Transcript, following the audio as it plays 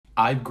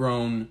I've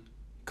grown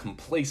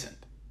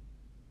complacent.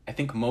 I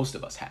think most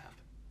of us have.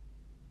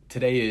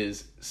 Today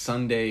is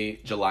Sunday,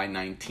 July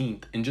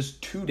 19th, and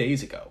just 2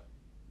 days ago,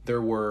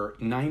 there were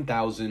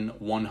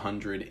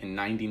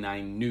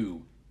 9,199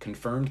 new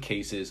confirmed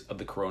cases of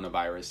the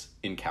coronavirus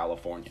in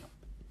California.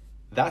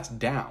 That's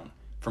down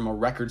from a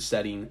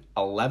record-setting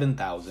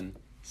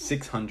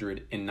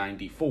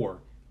 11,694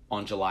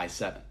 on July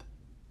 7th.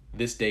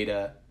 This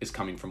data is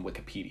coming from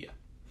Wikipedia.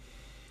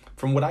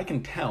 From what I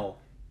can tell,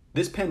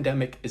 this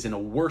pandemic is in a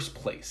worse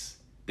place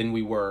than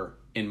we were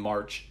in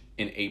March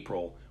and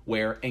April,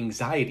 where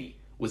anxiety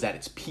was at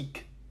its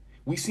peak.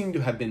 We seem to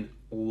have been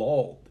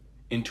lulled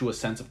into a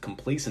sense of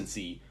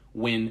complacency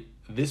when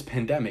this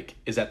pandemic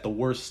is at the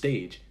worst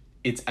stage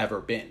it's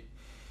ever been.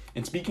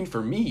 And speaking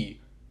for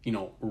me,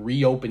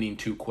 reopening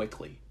too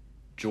quickly,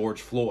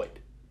 George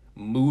Floyd,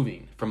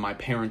 moving from my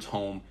parents'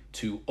 home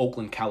to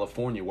Oakland,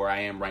 California, where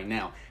I am right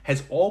now,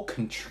 has all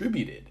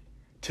contributed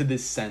to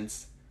this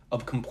sense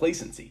of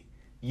complacency.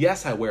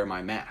 Yes, I wear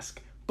my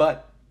mask,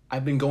 but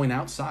I've been going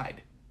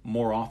outside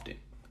more often,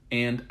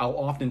 and I'll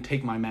often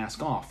take my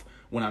mask off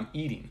when I'm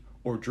eating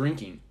or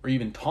drinking or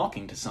even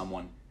talking to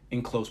someone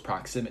in close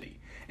proximity.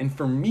 And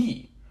for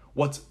me,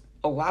 what's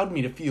allowed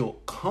me to feel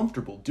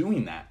comfortable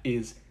doing that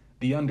is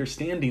the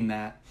understanding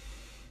that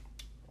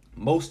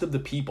most of the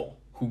people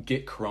who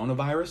get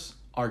coronavirus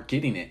are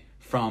getting it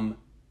from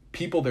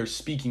people they're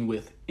speaking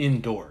with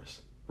indoors,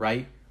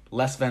 right?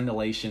 Less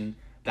ventilation.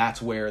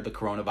 That's where the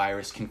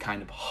coronavirus can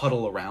kind of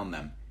huddle around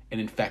them and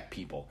infect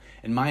people.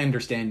 And my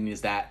understanding is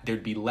that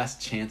there'd be less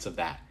chance of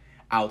that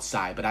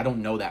outside, but I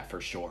don't know that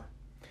for sure.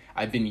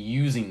 I've been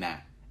using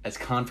that as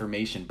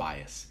confirmation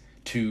bias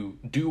to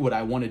do what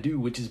I want to do,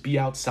 which is be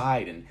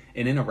outside and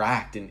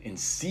interact and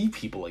see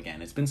people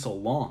again. It's been so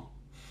long.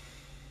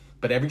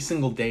 But every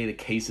single day the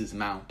cases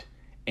mount,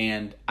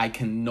 and I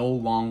can no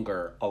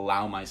longer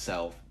allow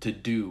myself to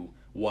do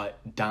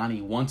what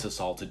Donnie wants us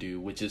all to do,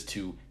 which is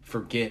to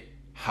forget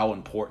how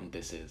important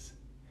this is,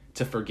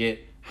 to forget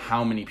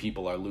how many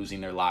people are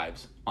losing their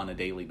lives on a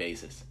daily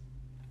basis.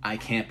 I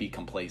can't be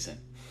complacent.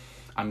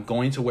 I'm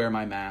going to wear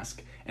my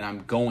mask, and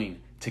I'm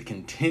going to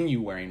continue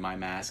wearing my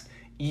mask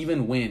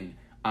even when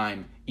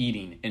I'm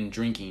eating and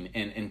drinking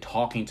and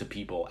talking to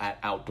people at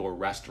outdoor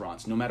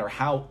restaurants, no matter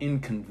how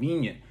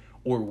inconvenient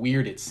or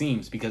weird it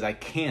seems, because I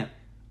can't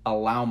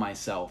allow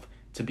myself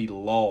to be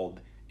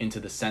lulled into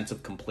the sense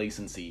of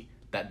complacency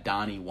that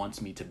Donnie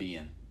wants me to be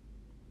in.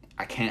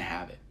 I can't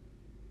have it.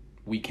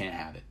 We can't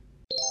have it.